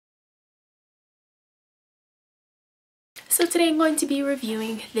So today I'm going to be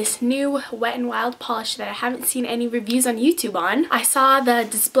reviewing this new Wet n Wild polish that I haven't seen any reviews on YouTube on. I saw the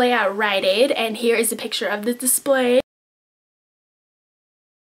display at Rite Aid, and here is a picture of the display.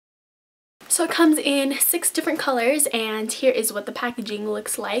 So it comes in 6 different colors, and here is what the packaging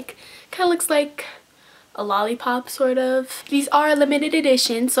looks like. Kind of looks like a lollipop, sort of. These are limited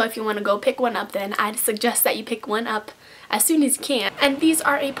edition, so if you want to go pick one up, then I'd suggest that you pick one up as soon as you can. And these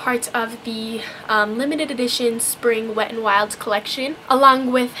are a part of the limited edition Spring Wet n Wild collection,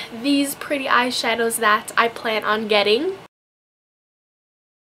 along with these pretty eyeshadows that I plan on getting.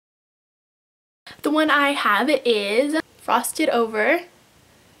 The one I have is Frosted Over,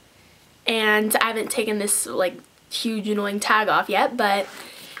 and I haven't taken this like huge annoying tag off yet, but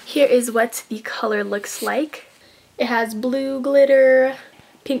here is what the color looks like. It has blue glitter,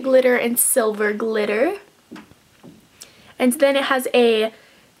 pink glitter, and silver glitter. And then it has a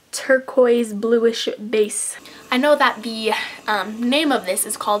turquoise bluish base. I know that the name of this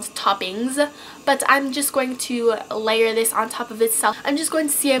is called Toppings, but I'm just going to layer this on top of itself. I'm just going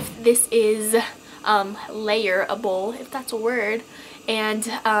to see if this is layerable, if that's a word, and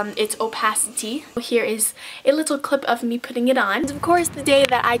its opacity. Here is a little clip of me putting it on. And of course, the day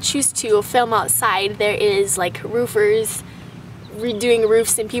that I choose to film outside, there is like roofers redoing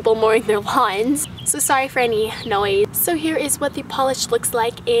roofs and people mowing their lawns, so sorry for any noise. So here is what the polish looks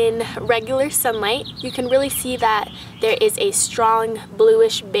like in regular sunlight. You can really see that there is a strong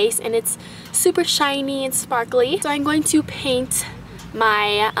bluish base and it's super shiny and sparkly. So I'm going to paint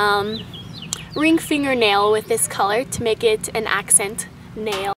my ring fingernail with this color to make it an accent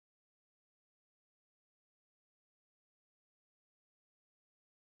nail.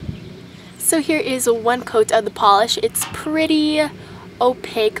 So here is one coat of the polish. It's pretty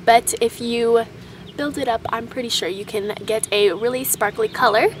opaque, but if you build it up, I'm pretty sure you can get a really sparkly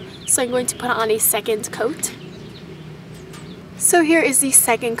color. So I'm going to put on a second coat. So here is the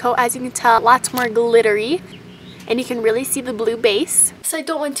second coat. As you can tell, lots more glittery, and you can really see the blue base. So I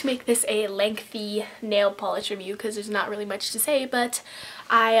don't want to make this a lengthy nail polish review because there's not really much to say, but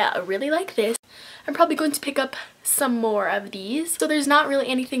I really like this. I'm probably going to pick up some more of these. So there's not really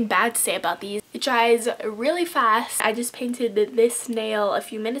anything bad to say about these. It dries really fast. I just painted this nail a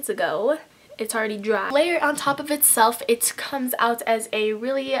few minutes ago. It's already dry. Layer on top of itself, it comes out as a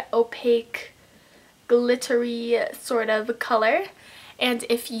really opaque, glittery sort of color. And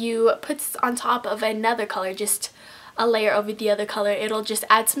if you put this on top of another color, just a layer over the other color, it'll just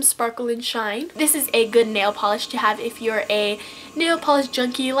add some sparkle and shine. This is a good nail polish to have if you're a nail polish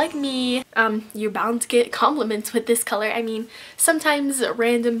junkie like me. You're bound to get compliments with this color. I mean, sometimes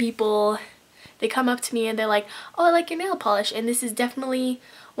random people, they come up to me and they're like, oh, I like your nail polish, and this is definitely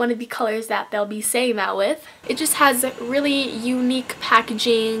one of the colors that they'll be saying that with. It just has really unique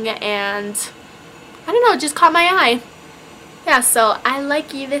packaging, and I don't know, it just caught my eye. Yeah, so I like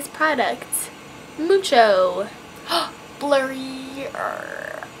this product mucho. Blurry.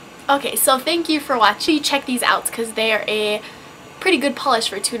 Okay, so thank you for watching. Check these out because they are a pretty good polish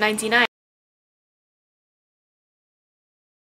for $2.99.